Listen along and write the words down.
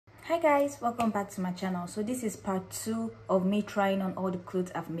Hi guys, welcome back to my channel. So this is part 2 of me trying on all the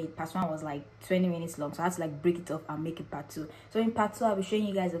clothes I've made. Part 1 was like 20 minutes long, so I had to like break it up and make it part 2. So in part 2 I'll be showing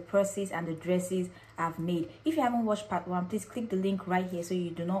you guys the purses and the dresses I've made. If you haven't watched part 1, please click the link right here so you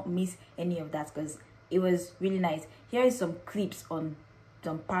do not miss any of that, because it was really nice. Here is some clips on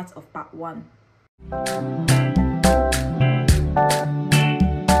some parts of part 1.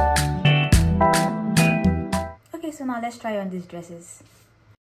 Okay, so now let's try on these dresses.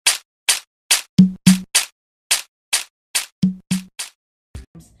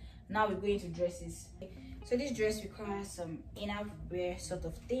 Now we're going to dresses. So this dress requires some inner wear sort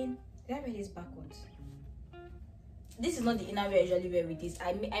of thing. Did I wear this backwards? This is not the inner wear I usually wear with this.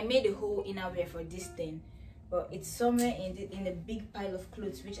 I made a whole inner wear for this thing, but it's somewhere in the big pile of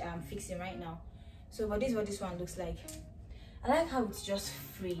clothes which I'm fixing right now. So but this is what this one looks like. I like how it's just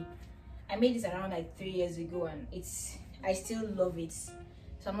free. I made this around like 3 years ago and I still love it, so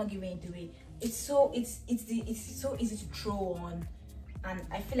I'm not giving it away. It's so easy to throw on, and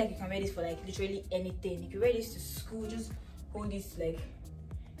I feel like you can wear this for like literally anything. You can wear this to school, just hold this, like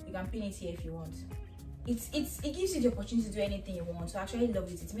you can pin it here if you want. It gives you the opportunity to do anything you want, so I actually love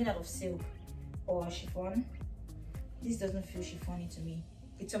it. It's made out of silk or chiffon. This doesn't feel chiffony to me.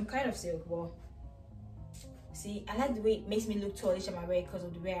 It's some kind of silk, but see, I like the way it makes me look tallish on my wear because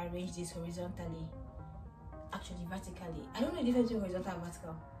of the way I arrange this horizontally. Actually vertically, I don't know the difference between horizontal and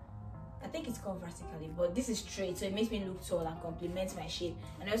vertical. I think it's called vertically, but this is straight, so it makes me look tall and complements my shape,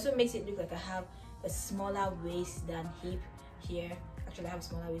 and it also makes it look like I have a smaller waist than hip here. Actually, I have a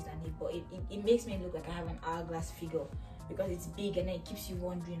smaller waist than hip, but it makes me look like I have an hourglass figure because it's big, and then it keeps you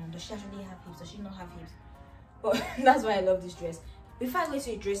wondering, does she actually have hips? Does she not have hips? But that's why I love this dress. Before I go to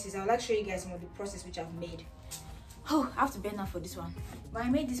the dresses, I would like to show you guys some of the process which I've made. Oh, I have to bend down for this one. But I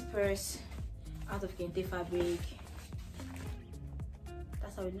made this purse out of kente fabric.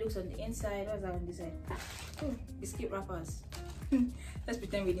 That's how it looks on the inside. What's that on this side? Oh, biscuit wrappers. Let's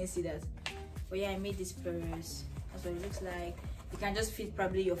pretend we didn't see that. But yeah, I made this purse. That's what it looks like. You can just fit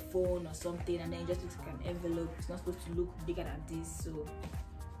probably your phone or something, and then it just looks like an envelope. It's not supposed to look bigger than this. So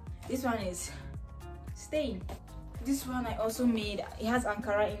this one is staying. This one I also made, it has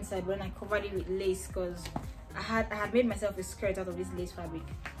Ankara inside, but then I covered it with lace because I had made myself a skirt out of this lace fabric.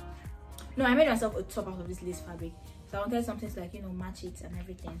 No, I made myself a top out of this lace fabric. So I wanted something to, like, you know, match it and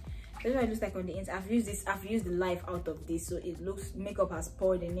everything. That's what it looks like on the inside. I've used the life out of this, so it looks, makeup has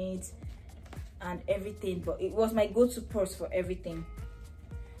poured in it and everything, but it was my go-to purse for everything.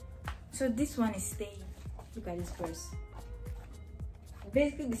 So this one is staying. Look at this purse.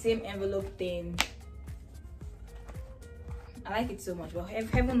 Basically the same envelope thing. I like it so much, but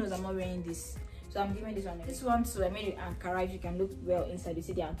heaven knows I'm not wearing this, so I'm giving this one. This one too, I made it Ankara. If you can look well inside, you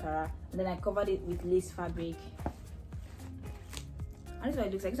see the Ankara, and then I covered it with lace fabric. And this is what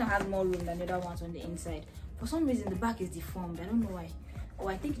it looks like. This one has more room than the other ones on the inside. For some reason the back is deformed. I don't know why. Oh,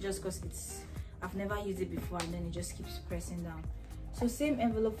 I think just because I've never used it before, and then it just keeps pressing down. So same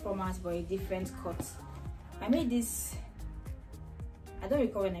envelope format, but a different cut. I made this, I don't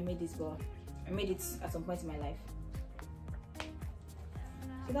recall when I made this, but I made it at some point in my life.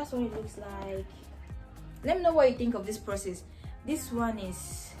 So that's what it looks like. Let me know what you think of this process. This one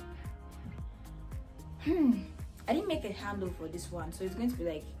is I didn't make a handle for this one, so it's going to be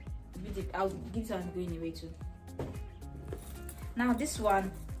like I'll give this one going away too. Now this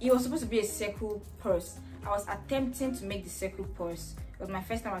one, it was supposed to be a circle purse. I was attempting to make the circle purse. It was my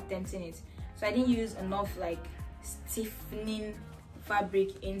first time attempting it, so I didn't use enough like stiffening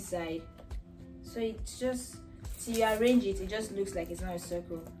fabric inside, so it's just, so you arrange it, it just looks like it's not a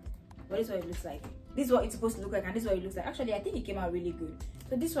circle, but this is what it looks like. This is what it's supposed to look like, and this is what it looks like. Actually, I think it came out really good.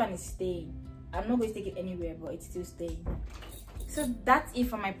 So this one is staying. I'm not going to take it anywhere, but it's still staying. So that's it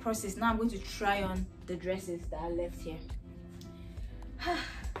for my process. Now I'm going to try on the dresses that are left here.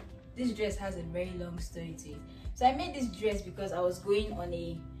 This dress has a very long story to it. So I made this dress because I was going on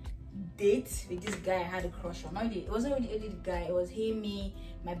a date with this guy I had a crush on. It wasn't really the guy, it was him, me,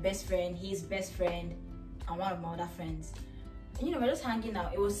 my best friend, his best friend, and one of my other friends. And you know, we're just hanging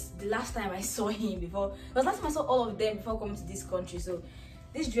out. It was the last time I saw him before. It was the last time I saw all of them before coming to this country. So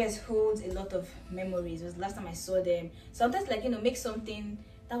this dress holds a lot of memories. It was the last time I saw them. Sometimes, like, you know, make something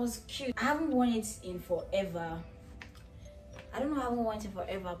that was cute. I haven't worn it in forever. I don't know how I haven't worn it in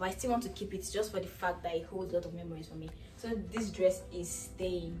forever, but I still want to keep it just for the fact that it holds a lot of memories for me. So this dress is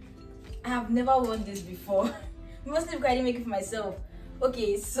staying. I have never worn this before. Mostly because I didn't make it for myself.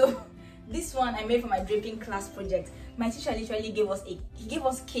 Okay, so this one I made for my draping class project. My teacher literally gave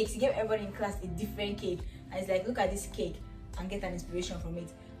us cakes. He gave everybody in class a different cake, and it's like, look at this cake and get an inspiration from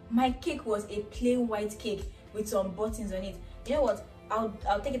it. My cake was a plain white cake with some buttons on it. You know what?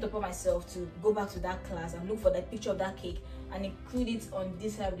 I'll take it upon myself to go back to that class and look for the picture of that cake and include it on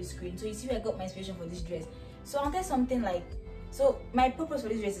this side of the screen. So you see where I got my inspiration for this dress. So I'll tell something like, so my purpose for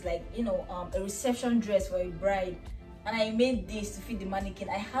this dress is like, you know, a reception dress for a bride, and I made this to fit the mannequin.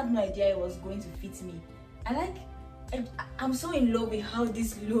 I had no idea it was going to fit me. I'm so in love with how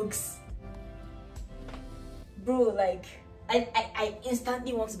this looks, bro. Like I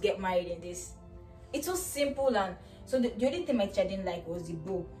instantly want to get married in this. It's so simple, and so the only thing my teacher didn't like was the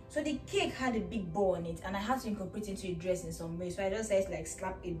bow. So the cake had a big bow on it, and I had to incorporate it into a dress in some way. So I just said like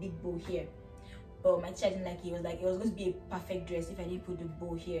slap a big bow here. But my teacher didn't like it. He was like, it was going to be a perfect dress if I didn't put the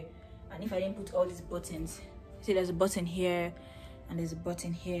bow here, and if I didn't put all these buttons. See, there's a button here and there's a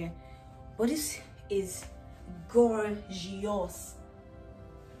button here. But this is gorgeous.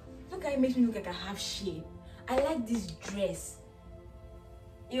 Look how it makes me look like I have shape. I like this dress.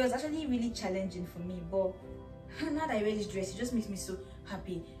 It was actually really challenging for me, but now that I wear this dress, it just makes me so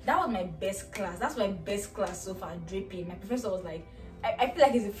happy. That was my best class. That's my best class so far, draping. My professor was like, I feel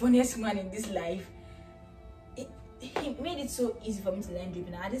like he's the funniest man in this life. He made it so easy for me to learn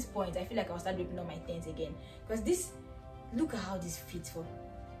draping. At this point, I feel like I'll start draping on my things again, because this, look at how this fits for.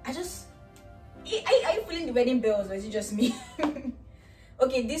 Are you feeling the wedding bells, or is it just me?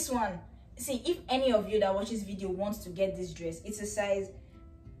 Okay, this one. See, if any of you that watch this video wants to get this dress, it's a size,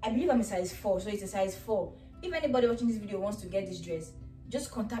 I believe I'm a size 4, so it's a size 4. If anybody watching this video wants to get this dress,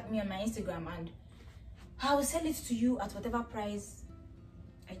 just contact me on my Instagram and I will sell it to you at whatever price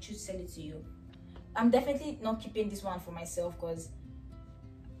I choose to sell it to you. I'm definitely not keeping this one for myself, because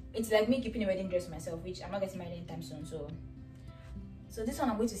it's like me keeping a wedding dress for myself, which I'm not getting married anytime soon. So this one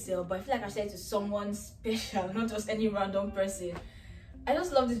I'm going to sell, but I feel like I sell it to someone special, not just any random person. I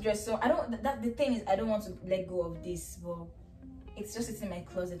just love this dress. So the thing is, I don't want to let go of this, but it's just sitting in my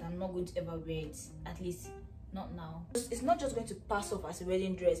closet. I'm not going to ever wear it, at least not now. It's not just going to pass off as a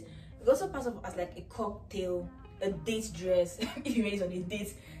wedding dress, it also pass off as like a cocktail, a date dress. If you wear it on a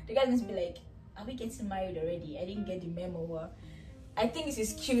date, the guys must be like, are we getting married already? I didn't get the memo. I think this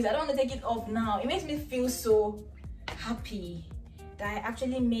is cute. I don't want to take it off now. It makes me feel so happy that I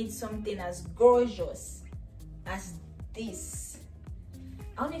actually made something as gorgeous as this.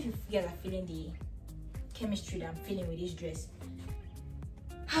 I don't know if you guys are feeling the chemistry that I'm feeling with this dress.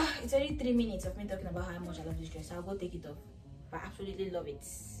 It's already 3 minutes of me talking about how much I love this dress. So I'll go take it off. But I absolutely love it.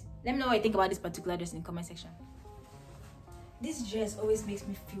 Let me know what you think about this particular dress in the comment section. This dress always makes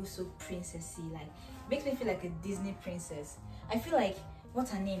me feel so princessy. Like, makes me feel like a Disney princess. I feel like,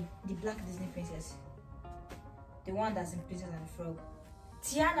 what's her name? The black Disney princess. The one that's in Princess and the Frog.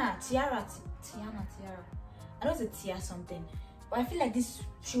 Tiana. I know it's a Tia something. But I feel like this,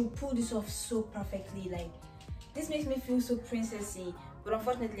 she'll pull this off so perfectly. Like, this makes me feel so princessy. But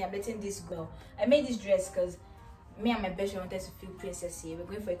unfortunately, I'm letting this go. I made this dress because me and my best friend wanted to feel princessy. We're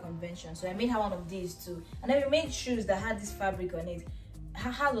going for a convention, so I made her one of these too. And then we made shoes that had this fabric on it.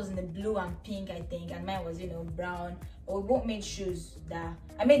 Her was in the blue and pink, I think, and mine was, you know, brown. But we both made shoes that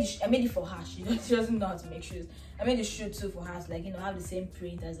I made it for her. She doesn't know how to make shoes. I made the shoe too for her, so like, you know, have the same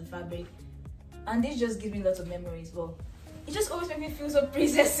print as the fabric. And this just gives me lots of memories. But it just always makes me feel so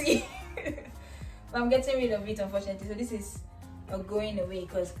princessy. But I'm getting rid of it, unfortunately. So this is going away,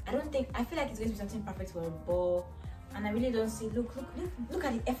 because I feel like it's going to be something perfect for a ball. And I really don't see, look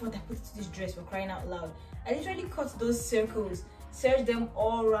at the effort I put into this dress, for crying out loud. I literally cut those circles, serged them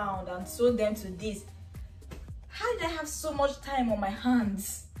all around, and sewed them to this. How did I have so much time on my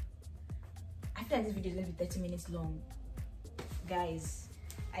hands? I feel like this video is going to be 30 minutes long. Guys,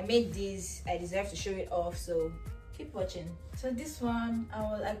 I made this, I deserve to show it off, so keep watching. So this one,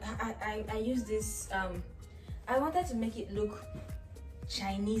 I used this, I wanted to make it look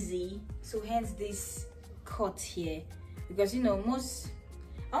Chinesey, so hence this cut here, because you know,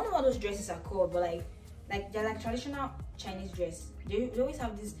 I don't know what those dresses are called, but like they're like traditional Chinese dress. They always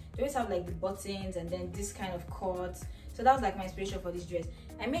have this, they always have like the buttons and then this kind of cut. So that was like my inspiration for this dress.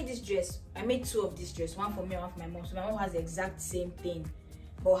 I made this dress, I made 2 of this dress, one for me and one for my mom. So my mom has the exact same thing,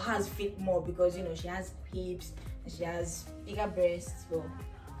 but hers fit more because, you know, she has hips and she has bigger breasts. But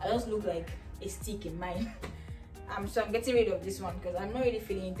I just look like a stick in mine. So I'm getting rid of this one because I'm not really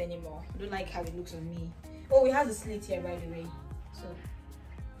feeling it anymore. I don't like how it looks on me. Oh, it has a slit here, by the way. So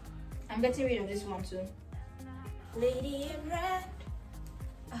I'm getting rid of this one too. Lady in red.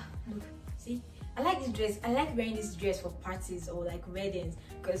 Look, see, I like this dress. I like wearing this dress for parties or like weddings,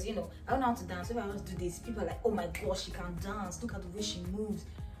 because you know, I don't know how to dance. So if I just do this, people are like, oh my gosh, she can dance, look at the way she moves.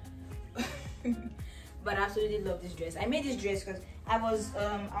 But I absolutely love this dress. I made this dress because I was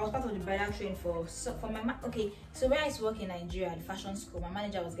part of the bridal train for my okay. So where I used to work in Nigeria, the fashion school, my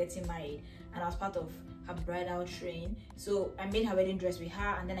manager was getting married, and I was part of her bridal train. So I made her wedding dress with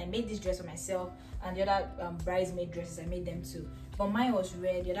her, and then I made this dress for myself, and the other bridesmaid dresses I made them too. But mine was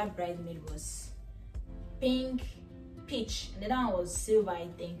red, the other bridesmaid was pink, peach, and the other one was silver, I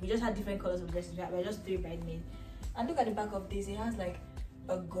think. We just had different colors of dresses. We were just 3 bridesmaids. And look at the back of this, it has like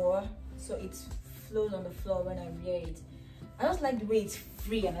a gore, so it flows on the floor when I wear it. I just like the way it's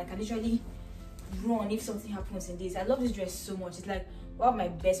free and I can literally run if something happens in this. I love this dress so much. It's like one of my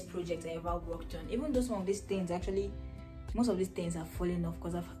best projects I ever worked on. Even though some of these things, actually most of these things are falling off,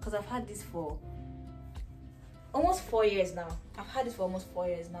 because I've had this for almost 4 years now. I've had this for almost 4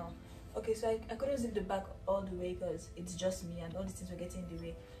 years now. Okay, so I couldn't zip the back all the way because it's just me and all these things were getting in the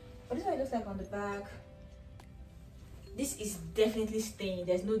way. But this is what it looks like on the back. This is definitely staying.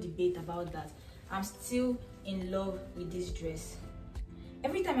 There's no debate about that. I'm still in love with this dress.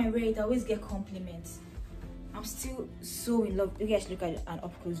 Every time I wear it, I always get compliments. I'm still so in love. You guys look at an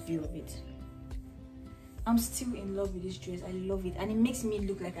up-close view of it. I'm still in love with this dress. I love it, and it makes me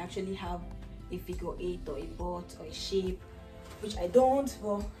look like I actually have a figure 8 or a butt or a shape, which I don't.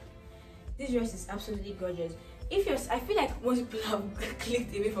 But this dress is absolutely gorgeous. I feel like most people have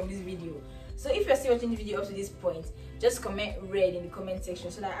clicked away from this video. So if you're still watching the video up to this point, just comment red in the comment section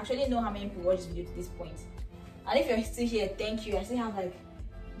so that I actually know how many people watch this video to this point. And if you're still here, thank you. I still have like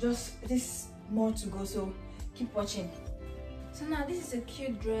just this more to go, so keep watching. So now this is a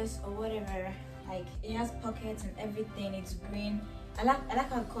cute dress or whatever. Like it has pockets and everything. It's green. I like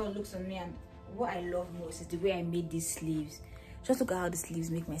how the color looks on me, and what I love most is the way I made these sleeves. Just look at how the sleeves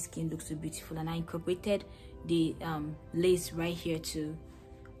make my skin look so beautiful, and I incorporated the lace right here too.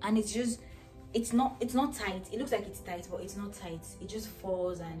 And it's just it's not tight. It looks like it's tight, but it's not tight. It just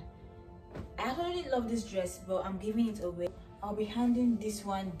falls, and I absolutely love this dress, but I'm giving it away. I'll be handing this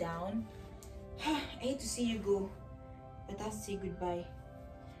one down. I hate to see you go, but that's say goodbye.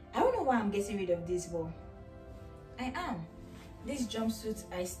 I don't know why I'm getting rid of this, but I am. This jumpsuit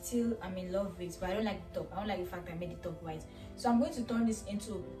I still am in love with, but I don't like the top. I don't like the fact that I made the top white. So I'm going to turn this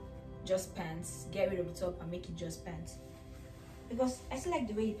into just pants, get rid of the top and make it just pants, because I still like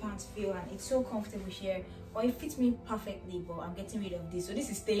the way the pants feel and it's so comfortable here, but it fits me perfectly. But I'm getting rid of this, so this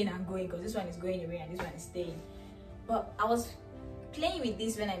is staying and going, because this one is going away and this one is staying. But I was playing with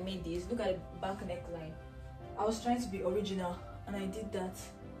this when I made this. Look at the back neckline. I was trying to be original and I did that.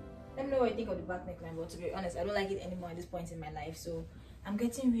 Let me know what you think of the back neckline, but to be honest, I don't like it anymore at this point in my life, so I'm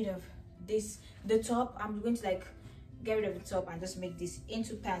getting rid of this. The top, I'm going to like get rid of the top and just make this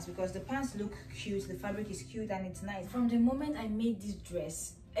into pants, because the pants look cute, the fabric is cute and it's nice. From the moment I made this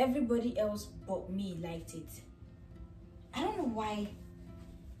dress, everybody else but me liked it. I don't know why.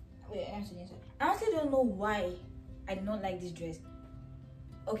 Wait, I honestly don't know why I did not like this dress.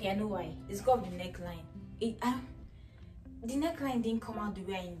 Okay, I know why. It's got the neckline. The neckline didn't come out the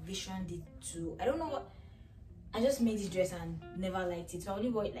way I envisioned it to. I don't know what. I just made this dress and never liked it, so I only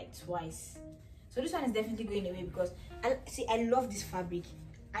wore it like twice. So this one is definitely going away, because I love this fabric.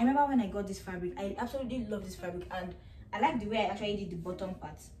 I remember when I got this fabric, I absolutely love this fabric, and I like the way I actually did the bottom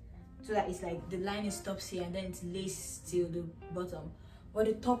part, so that it's like the lining stops here and then it's laced till the bottom. But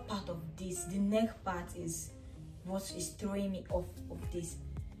the top part of this, the neck part, is what is throwing me off of this.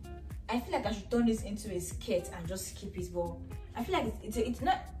 I feel like I should turn this into a skirt and just keep it, but I feel like it's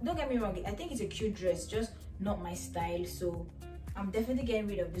not, don't get me wrong, I think it's a cute dress, just not my style, so I'm definitely getting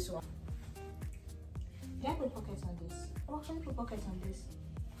rid of this one. Did I put pockets on this? Oh, actually put pockets on this.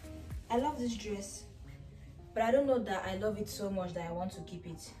 I love this dress, but I don't know that I love it so much that I want to keep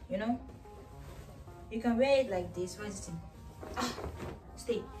it, you know? You can wear it like this. Why is it in?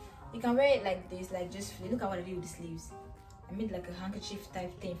 Stay. You can wear it like this, like just look at what I did with the sleeves. I made like a handkerchief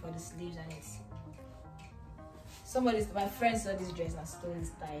type thing for the sleeves, and it's my friend saw this dress and stole this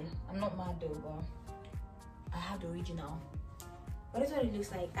style. I'm not mad though, but I have the original. But that's what it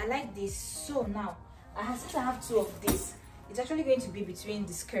looks like. I like this. So now since I have 2 of this, it's actually going to be between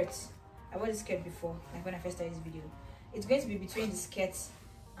the skirts. I wore this skirt before, like when I first started this video. It's going to be between the skirts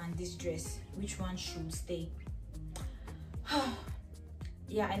and this dress. Which one should stay?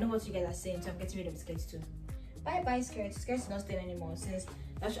 Yeah, I know what you guys are saying, so I'm getting rid of the skirts too. Bye bye skirts. Skirts is not staying anymore, since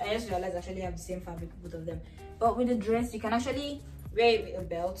I just realized I actually have the same fabric, both of them. But with the dress, you can actually wear it with a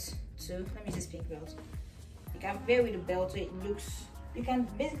belt too. Let me just pink belt. You can wear it with a belt so it looks. You can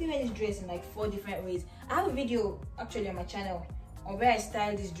basically wear this dress in like 4 different ways. I have a video actually on my channel on where I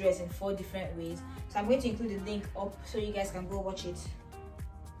style this dress in 4 different ways, so I'm going to include the link up so you guys can go watch it.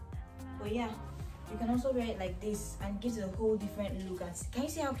 But yeah, you can also wear it like this and it gives it a whole different look. And can you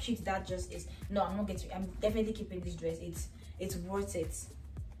see how cute that just is? No, I'm definitely keeping this dress. It's worth it.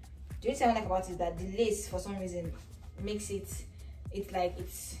 The only thing I like about it is that the lace, for some reason, makes it's like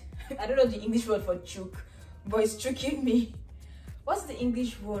it's I don't know the English word for chook, but it's choking me. What's the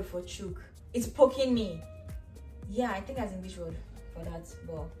English word for chook? It's poking me. Yeah, I think that's English word for that,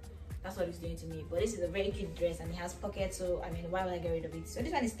 but that's what it's doing to me. But this is a very cute dress and it has pockets, so I mean, why would I get rid of it? So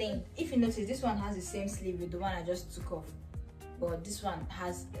this one is staying. If you notice, this one has the same sleeve with the one I just took off, but this one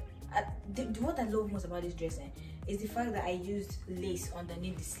has what I love most about this dress is the fact that I used lace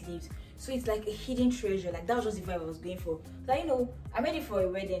underneath the sleeves, so it's like a hidden treasure. Like that was just the vibe I was going for. So you know, I made it for a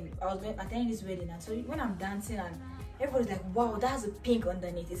wedding. I was attending this wedding, and so when I'm dancing and everybody's like, wow, that has a pink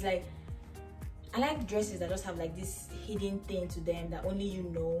underneath. It's like, I like dresses that just have like this hidden thing to them that only you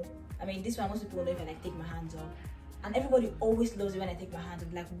know. I mean, this one most people know if I like take my hands off, and everybody always loves it when I take my hands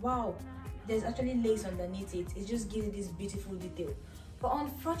off. Like, wow, there's actually lace underneath it. It just gives it this beautiful detail. But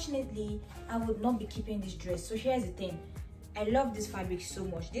unfortunately, I would not be keeping this dress. So here's the thing, I love this fabric so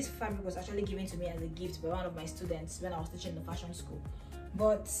much. This fabric was actually given to me as a gift by one of my students when I was teaching in the fashion school.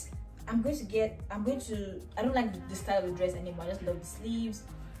 But I don't like the style of the dress anymore. I just love the sleeves,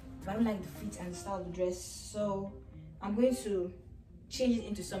 but I don't like the fit and the style of the dress. So I'm going to change it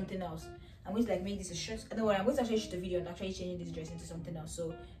into something else. I'm going to like make this a shirt. Don't worry, I'm going to actually shoot a video and actually changing this dress into something else.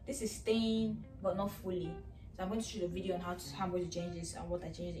 So this is staying, but not fully. So I'm going to shoot a video on how I'm going to change this and what I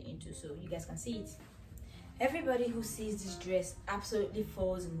changed it into, so you guys can see it. Everybody who sees this dress absolutely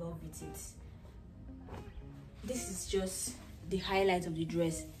falls in love with it. This is just the highlight of the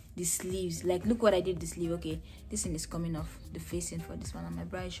dress. The sleeves, like look what I did the sleeve. Okay, this thing is coming off, the facing for this one and my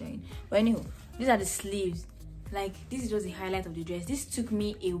bra is showing. But anyhow, these are the sleeves. Like this is just the highlight of the dress. This took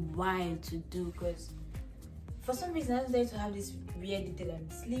me a while to do because for some reason I decided to have this weird detail on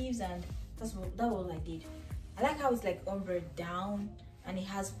the sleeves, and that was what I did. I like how it's like ombre down and it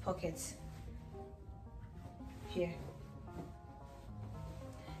has pockets here,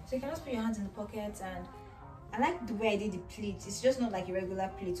 so you can just put your hands in the pockets. And I like the way I did the pleat. It's just not like a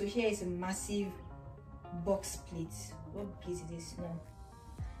regular pleat. So here is a massive box pleat. What pleat is this? No,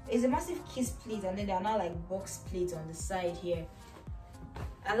 it's a massive kiss pleat, and then there are now like box pleats on the side here.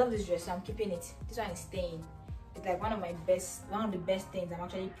 I love this dress, so I'm keeping it. This one is staying. It's like one of the best things I'm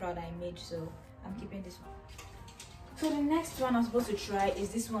actually proud I made, so I'm keeping this one. So the next one I'm supposed to try is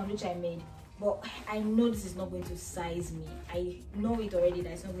this one, which I made, but I know this is not going to size me. I know it already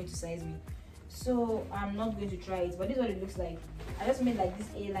that it's not going to size me, so I'm not going to try it. But this is what it looks like. I just made like this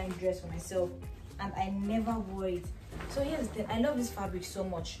A-line dress for myself and I never wore it. So here's the thing, I love this fabric so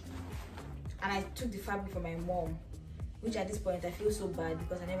much, and I took the fabric from my mom, which at this point I feel so bad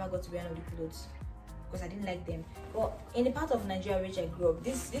because I never got to wear any of the clothes because I didn't like them. But in the part of Nigeria which I grew up,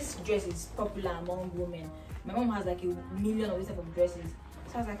 this dress is popular among women. My mom has like a million of these type of dresses,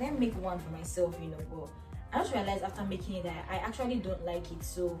 so I was like, let me make one for myself, you know. But I just realized after making it that I actually don't like it.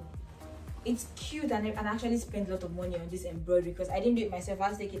 So it's cute, and I actually spent a lot of money on this embroidery because I didn't do it myself. I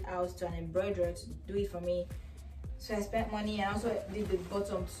had to take it out to an embroiderer to do it for me. So I spent money, and also did the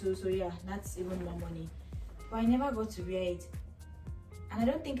bottom too. So yeah, that's even more money. But I never got to wear it, and I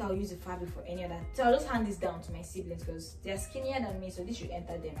don't think I'll use the fabric for any of that. So I'll just hand this down to my siblings because they're skinnier than me, so this should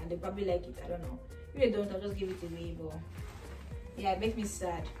enter them and they probably like it. I don't know. If they don't, I'll just give it away. But yeah, it makes me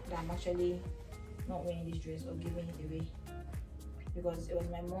sad that I'm actually not wearing this dress or giving it away because it was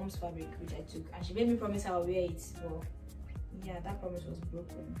my mom's fabric which I took, and she made me promise I'll wear it. But yeah, that promise was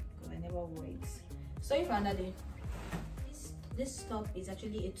broken because I never wore it. Sorry for another day. This top is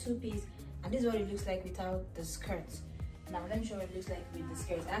actually a two-piece, and this is what it looks like without the skirt. Now let me show what it looks like with the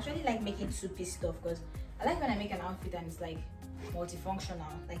skirt. I actually like making two-piece stuff because I like when I make an outfit and it's like multifunctional,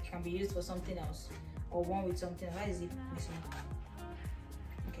 like it can be used for something else or one with something. Why is it missing?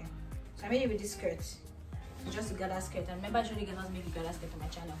 Okay, so I made it with this skirt. It's just a gala skirt, and remember I showed you guys how to make a gala skirt on my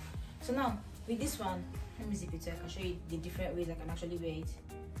channel. So now with this one, let me zip it so I can show you the different ways I can actually wear it.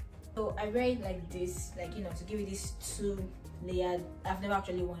 So I wear it like this, like, you know, to give it this two-layered. I've never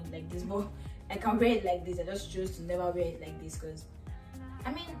actually worn it like this, but I can wear it like this. I just chose to never wear it like this because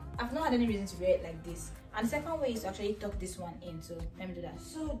I mean I've not had any reason to wear it like this. And the second way is to actually tuck this one in, so let me do that.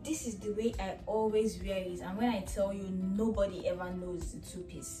 So this is the way I always wear it, and when I tell you, nobody ever knows the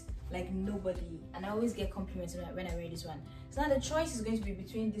two-piece, like nobody. And I always get compliments when I wear this one. So now the choice is going to be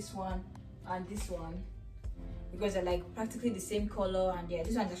between this one and this one because they're like practically the same color, and yeah,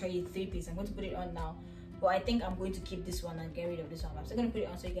 this one's actually a three-piece. I'm going to put it on now, but I think I'm going to keep this one and get rid of this one. I'm still going to put it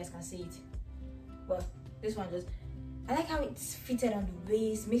on so you guys can see it. But this one just, I like how it's fitted on the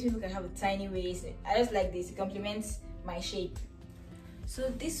waist. It makes me look like I have a tiny waist. I just like this. It complements my shape. So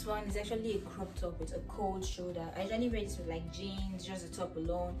this one is actually a crop top with a cold shoulder. I usually wear this with like jeans, just the top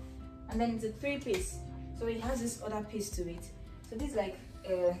alone. And then it's a three-piece. So it has this other piece to it. So this is like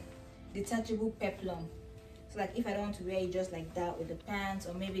a detachable peplum. So like if I don't want to wear it just like that with the pants,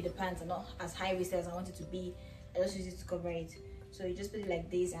 or maybe the pants are not as high waisted as I want it to be, I just use it to cover it. So you just put it like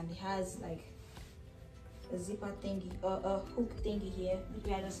this, and it has like a zipper thingy or a hook thingy here,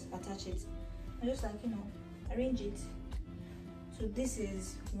 where I just attach it and just like, you know, arrange it. So this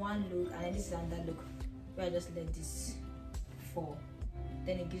is one look, and then this is another look where I just let this fall.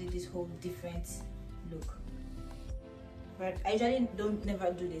 Then it gives you this whole different look. But I usually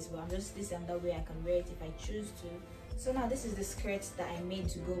never do this, but I'm just, this is another way I can wear it if I choose to. So now this is the skirt that I made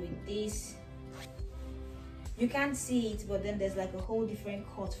to go with this. You can't see it, but then there's like a whole different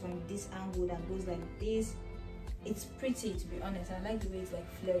cut from this angle that goes like this. It's pretty, to be honest. I like the way it's like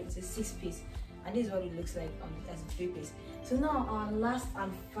flared. It's a 6-piece, and this is what it looks like as a 3-piece. So now our last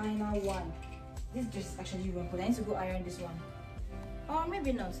and final one. This dress is actually rumpled. I need to go iron this one, or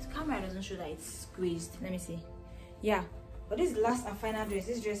maybe not. The camera doesn't show that it's squeezed. Let me see. Yeah, but this last and final dress,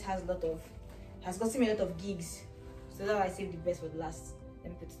 this dress has gotten me a lot of gigs, so that's why I saved the best for the last.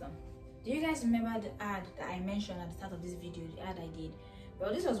 Let me put it down. Do you guys remember the ad that I mentioned at the start of this video, the ad I did?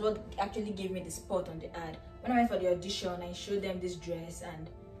 Well, this was what actually gave me the spot on the ad. When I went for the audition, I showed them this dress, and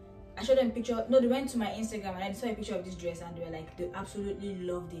I showed them a picture. No, they went to my Instagram and I saw a picture of this dress, and they were like, they absolutely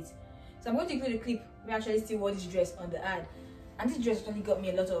loved it. So I'm going to include a clip where I actually still wore this dress on the ad. And this dress actually got me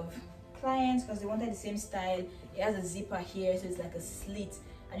a lot of clients because they wanted the same style. It has a zipper here, so it's like a slit,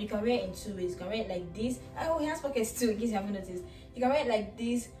 and you can wear it in 2 ways. You can wear it like this. Oh, it has pockets too, in case you haven't noticed. You can wear it like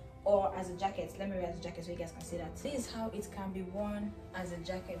this, or as a jacket. Let me wear it as a jacket so you guys can see that. This is how it can be worn as a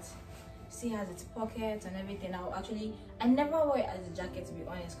jacket. See, it has its pockets and everything. I never wore it as a jacket, to be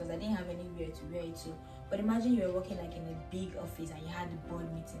honest, because I didn't have anywhere to wear it to. But imagine you were working like in a big office and you had the board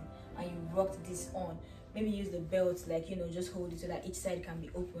meeting and you rocked this on. Maybe use the belt, like, you know, just hold it so that each side can be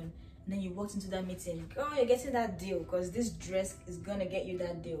open. And then you walked into that meeting. Oh, you're getting that deal, because this dress is gonna get you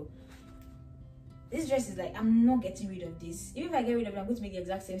that deal. This dress is like, I'm not getting rid of this. Even if I get rid of it, I'm going to make the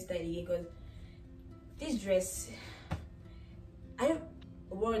exact same style again, because this dress,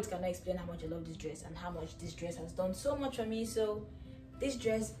 words cannot explain how much I love this dress and how much this dress has done so much for me. So this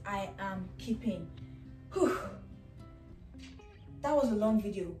dress I am keeping. Whew. That was a long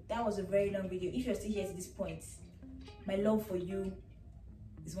video. That was a very long video. If you're still here to this point, my love for you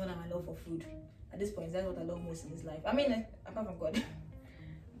is more than my love for food. At this point, that's what I love most in this life. I mean, apart from God.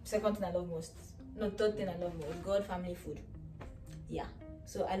 Second thing I love most. No, third thing I love most. God, family, food. Yeah.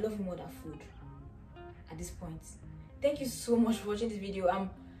 So I love you more than food at this point. Thank you so much for watching this video. I'm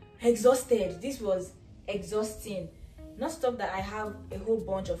exhausted. This was exhausting. Not stop that I have a whole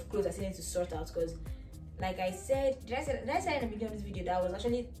bunch of clothes I still need to sort out, because like I said, did I say in the beginning of this video that I was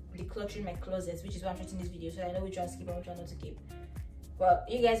actually decluttering my closets, which is why I'm shooting this video, so I know which one to keep and which one not to keep. Well,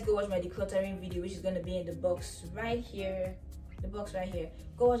 you guys go watch my decluttering video, which is going to be in the box right here. The box right here.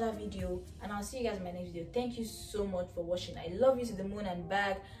 Go watch that video, and I'll see you guys in my next video. Thank you so much for watching. I love you to the moon and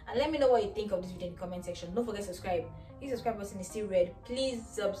back, and let me know what you think of this video in the comment section. Don't forget to subscribe. If the subscribe button is still red, please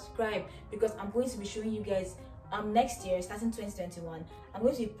subscribe, because I'm going to be showing you guys next year, starting 2021, I'm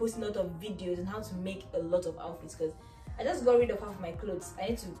going to be posting a lot of videos on how to make a lot of outfits, because I just got rid of half of my clothes. I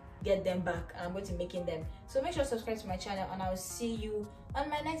need to get them back, and I'm going to be making them. So make sure to subscribe to my channel, and I'll see you on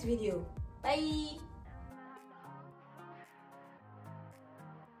my next video. Bye.